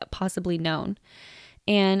could have possibly known.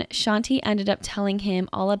 And Shanti ended up telling him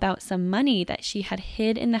all about some money that she had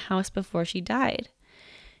hid in the house before she died.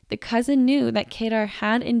 The cousin knew that Kedar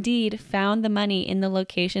had indeed found the money in the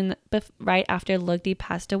location right after Lugdi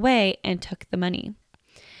passed away and took the money.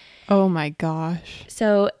 Oh my gosh.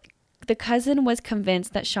 So the cousin was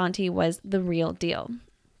convinced that Shanti was the real deal.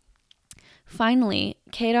 Finally,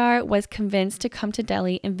 Kedar was convinced to come to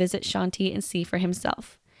Delhi and visit Shanti and see for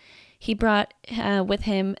himself. He brought with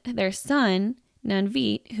him their son,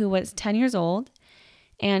 Nanveet, who was 10 years old,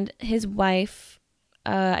 and his wife,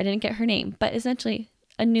 I didn't get her name, but essentially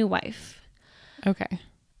a new wife. Okay.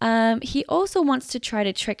 He also wants to try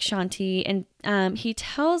to trick Shanti, and he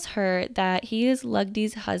tells her that he is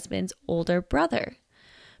Lugdi's husband's older brother.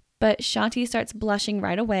 But Shanti starts blushing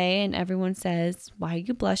right away, and everyone says, "Why are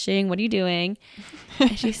you blushing? What are you doing?"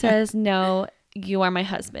 And she says, "No, you are my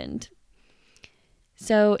husband."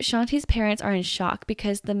 So Shanti's parents are in shock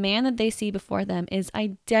because the man that they see before them is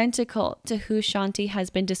identical to who Shanti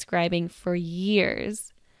has been describing for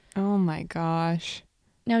years. Oh my gosh.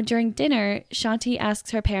 Now, during dinner, Shanti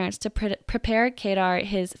asks her parents to prepare Kedar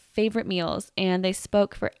his favorite meals, and they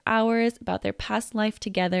spoke for hours about their past life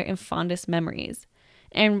together and fondest memories.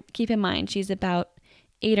 And keep in mind, she's about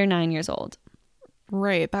 8 or 9 years old.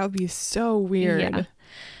 Right. That would be so weird. Yeah.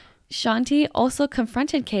 Shanti also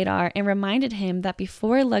confronted Kedar and reminded him that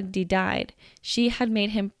before Lugdi died, she had made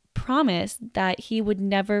him promise that he would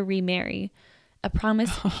never remarry, a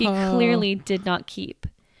promise he clearly did not keep.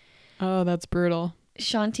 Oh, that's brutal.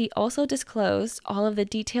 Shanti also disclosed all of the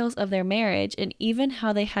details of their marriage and even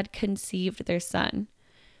how they had conceived their son.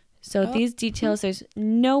 So these details, there's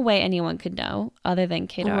no way anyone could know other than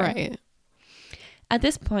Kedar. Right. At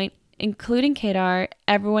this point, including Kedar,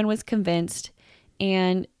 everyone was convinced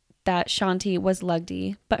and that Shanti was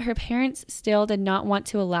Lugdi, but her parents still did not want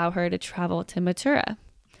to allow her to travel to Mathura.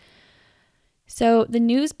 So the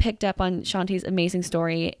news picked up on Shanti's amazing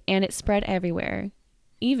story, and it spread everywhere,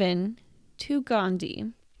 even to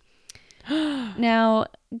Gandhi. Now,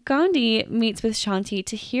 Gandhi meets with Shanti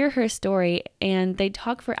to hear her story, and they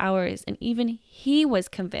talk for hours, and even he was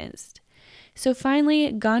convinced. So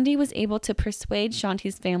finally, Gandhi was able to persuade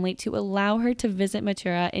Shanti's family to allow her to visit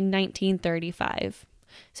Mathura in 1935.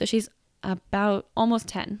 So she's about almost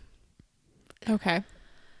 10. Okay.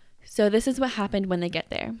 So this is what happened when they get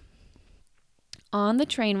there. On the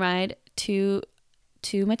train ride to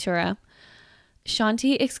Mathura,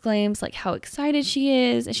 Shanti exclaims like how excited she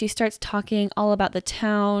is, and she starts talking all about the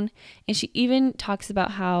town, and she even talks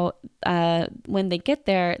about how when they get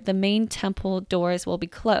there, the main temple doors will be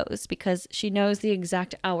closed because she knows the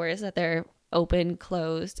exact hours that they're open,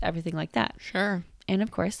 closed, everything like that. Sure. And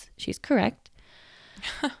of course, she's correct.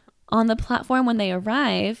 On the platform when they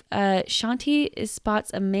arrive, Shanti spots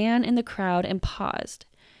a man in the crowd and paused.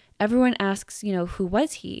 Everyone asks, who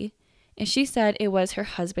was he? And she said it was her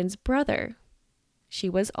husband's brother. She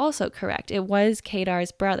was also correct. It was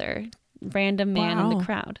Kedar's brother, random man in the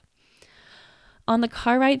crowd. On the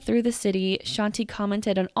car ride through the city, Shanti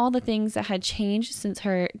commented on all the things that had changed since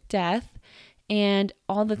her death, and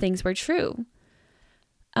all the things were true.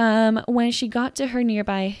 When she got to her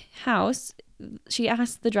nearby house, she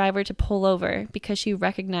asked the driver to pull over because she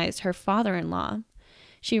recognized her father-in-law.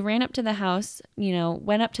 She ran up to the house,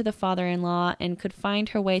 went up to the father-in-law and could find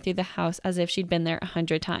her way through the house as if she'd been there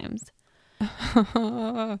 100 times.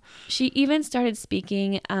 She even started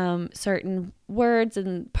speaking certain words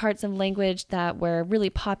and parts of language that were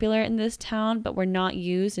really popular in this town but were not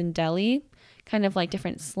used in Delhi, kind of like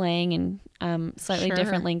different slang and slightly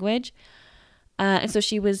different language. And so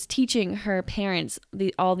she was teaching her parents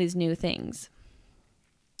all these new things.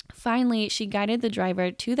 Finally, she guided the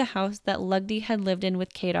driver to the house that Lugdi had lived in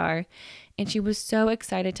with Kedar, and she was so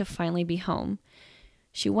excited to finally be home.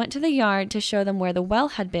 She went to the yard to show them where the well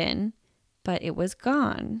had been, but it was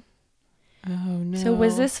gone. Oh, no. So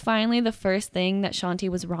was this finally the first thing that Shanti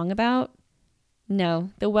was wrong about? No,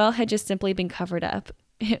 the well had just simply been covered up.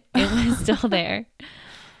 It was still there.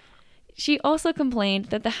 She also complained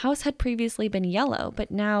that the house had previously been yellow,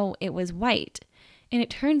 but now it was white. And it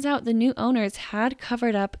turns out the new owners had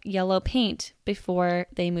covered up yellow paint before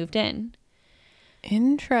they moved in.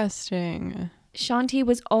 Interesting. Shanti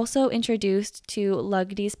was also introduced to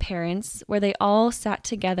Lugdi's parents, where they all sat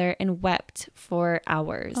together and wept for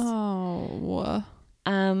hours. Oh.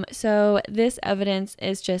 So this evidence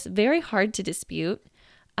is just very hard to dispute.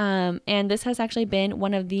 And this has actually been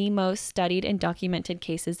one of the most studied and documented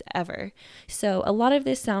cases ever. So a lot of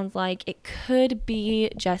this sounds like it could be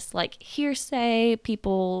just like hearsay,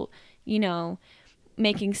 people,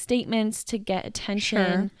 making statements to get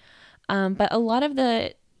attention. Sure. But a lot of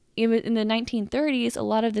in the 1930s, a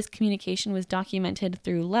lot of this communication was documented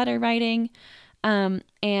through letter writing.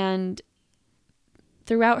 And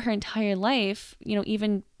throughout her entire life,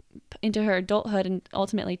 even into her adulthood and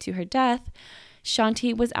ultimately to her death,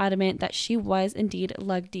 Shanti was adamant that she was indeed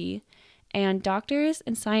Lugdi, and doctors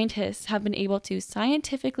and scientists have been able to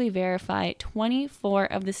scientifically verify 24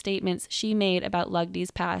 of the statements she made about Lugdi's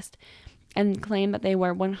past and claim that they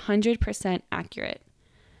were 100% accurate.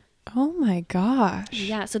 Oh my gosh.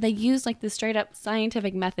 Yeah, so they used like the straight up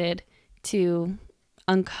scientific method to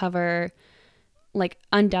uncover like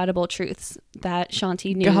undoubtable truths that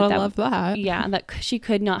Shanti knew. Gotta love that. Yeah, that she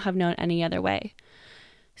could not have known any other way.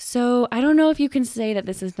 So I don't know if you can say that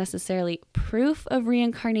this is necessarily proof of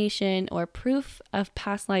reincarnation or proof of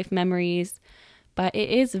past life memories, but it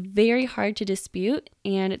is very hard to dispute.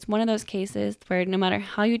 And it's one of those cases where no matter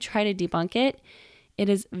how you try to debunk it, it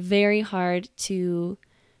is very hard to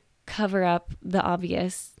cover up the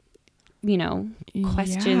obvious,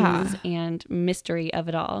 questions and mystery of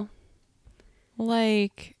it all.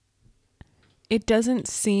 Like, it doesn't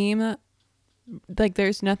seem like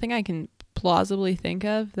there's nothing I can plausibly think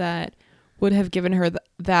of that would have given her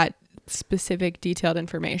that specific detailed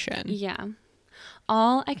information. Yeah.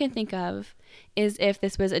 All I can think of is if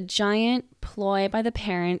this was a giant ploy by the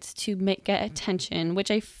parents to get attention, which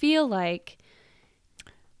I feel like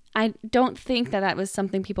I don't think that was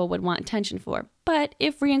something people would want attention for. But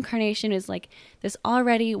if reincarnation is like this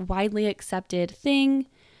already widely accepted thing,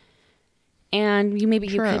 and you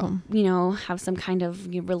could, have some kind of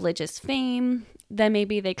religious fame, then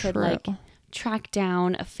maybe they could track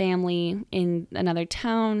down a family in another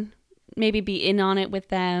town, maybe be in on it with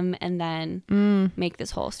them, and then make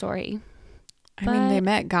this whole story. I mean, they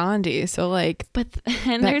met Gandhi, so there's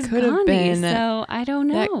Gandhi, so I don't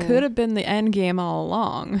know. That could have been the end game all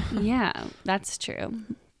along. Yeah, that's true.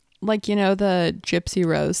 The Gypsy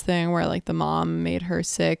Rose thing where the mom made her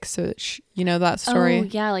sick, so that that story. Oh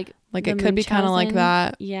yeah, it could be kind of like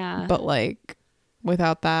that. Yeah, but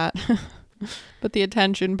without that. But the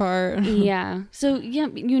attention part. Yeah. So yeah,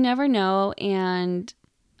 you never know, and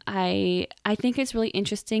I think it's really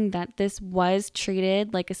interesting that this was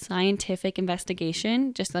treated like a scientific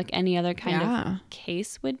investigation, just like any other kind of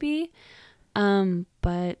case would be.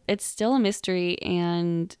 But it's still a mystery,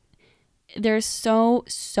 and there's so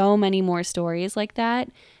many more stories like that.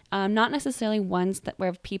 Not necessarily ones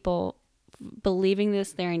where people believing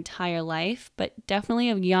this their entire life, but definitely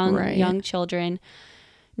of young children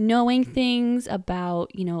knowing things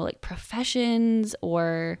about, professions,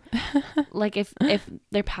 or if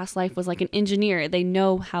their past life was like an engineer, they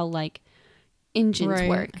know how engines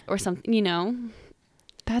work or something,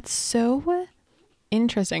 That's so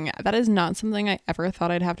interesting. That is not something I ever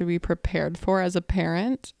thought I'd have to be prepared for as a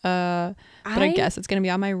parent. But I guess it's going to be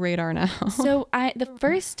on my radar now. So the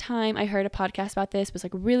first time I heard a podcast about this was a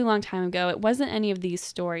really long time ago. It wasn't any of these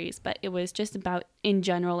stories, but it was just about in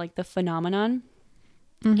general, the phenomenon.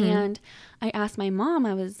 Mm-hmm. And I asked my mom,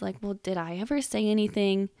 I was like, well, did I ever say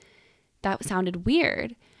anything that sounded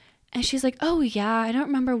weird? And she's like, oh yeah, I don't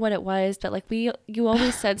remember what it was, but you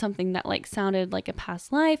always said something that sounded like a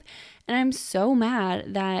past life. And I'm so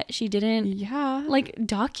mad that she didn't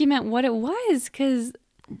document what it was, because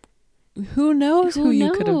who knows who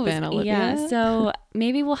you could have been, Olivia. Yeah, so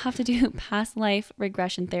maybe we'll have to do past life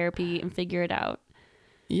regression therapy and figure it out.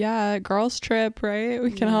 Yeah, girls trip, right?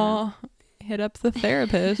 We can all hit up the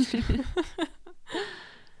therapist.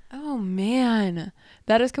 Oh man,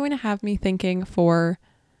 that is going to have me thinking for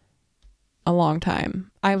a long time.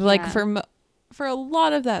 I've for a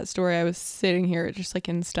lot of that story, I was sitting here just like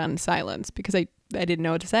in stunned silence because I didn't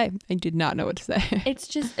know what to say. I did not know what to say.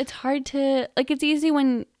 It's hard to, like, it's easy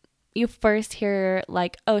when you first hear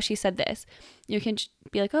like, oh, she said this. You can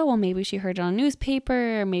be like, oh, well, maybe she heard it on a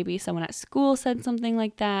newspaper, or maybe someone at school said something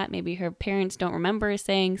like that. Maybe her parents don't remember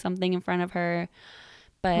saying something in front of her.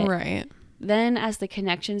 But Right. then as the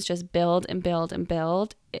connections just build and build and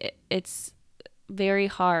build, it's very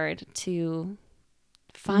hard to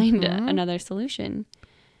find another solution.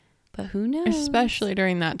 But who knows? Especially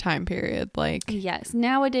during that time period. Like, yes.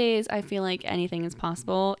 Nowadays, I feel like anything is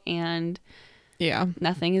possible and yeah,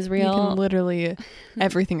 nothing is you real. can literally,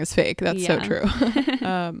 everything is fake. That's so Yeah. true.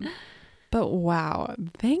 But wow,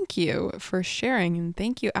 thank you for sharing. And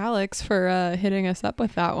thank you, Alex, for hitting us up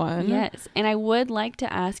with that one. Yes. And I would like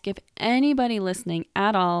to ask if anybody listening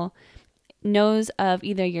at all knows of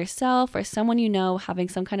either yourself or someone you know having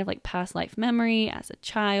some kind of like past life memory as a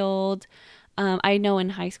child. I know in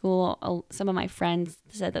high school, some of my friends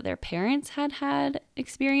said that their parents had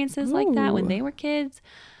experiences like that when Ooh. they were kids.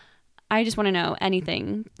 I just want to know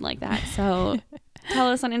anything like that. So tell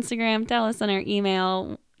us on Instagram, tell us on our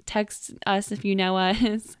email, text us if you know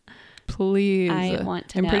us. Please. I want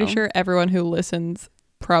to know. I'm pretty sure everyone who listens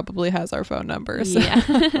probably has our phone numbers.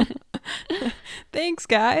 Yeah. Thanks,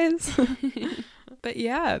 guys. But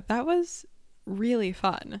yeah, that was really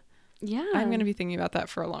fun. Yeah. I'm going to be thinking about that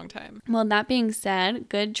for a long time. Well, that being said,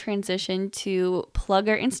 good transition to plug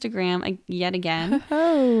our Instagram yet again.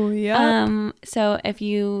 Oh, yeah. So if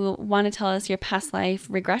you want to tell us your past life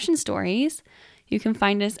regression stories, you can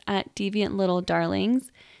find us at Deviant Little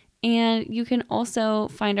Darlings. And you can also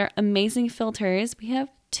find our amazing filters. We have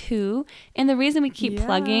 2. And the reason we keep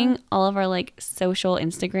plugging all of our like social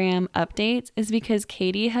Instagram updates is because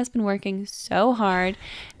Katie has been working so hard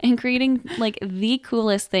and creating like the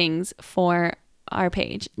coolest things for our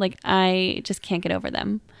page. Like, I just can't get over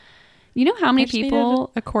them. You know how many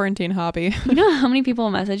people a quarantine hobby. You know how many people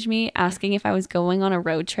messaged me asking if I was going on a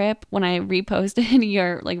road trip when I reposted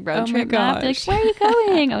your like road trip map? They're like, where are you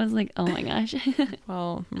going? I was like, oh my gosh.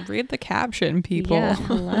 Well, read the caption, people. Yeah,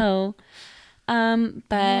 hello.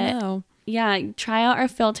 But yeah, try out our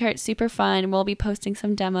filter. It's super fun. We'll be posting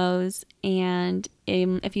some demos. And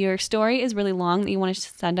if your story is really long that you want to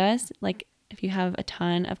send us, like if you have a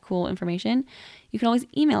ton of cool information, you can always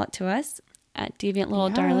email it to us at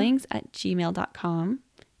deviantlittledarlings@gmail.com.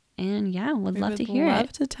 And yeah, would love to hear it. We'd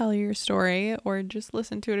love to tell your story, or just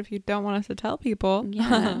listen to it if you don't want us to tell people.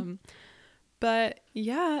 Yeah. But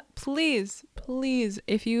yeah, please,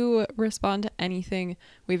 if you respond to anything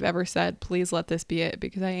we've ever said, please let this be it,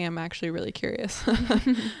 because I am actually really curious.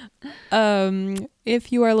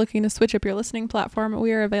 If you are looking to switch up your listening platform,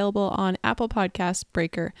 we are available on Apple Podcasts,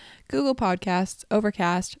 Breaker, Google Podcasts,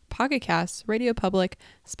 Overcast, Pocket Casts, Radio Public,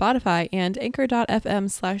 Spotify, and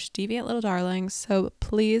anchor.fm/deviantlittledarlings. So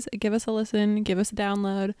please give us a listen, give us a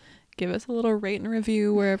download, give us a little rate and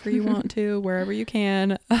review wherever you want to, wherever you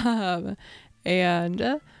can.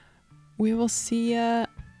 And we will see you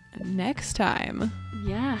next time.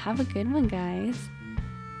 Yeah, have a good one, guys.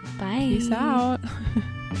 Bye. Peace out.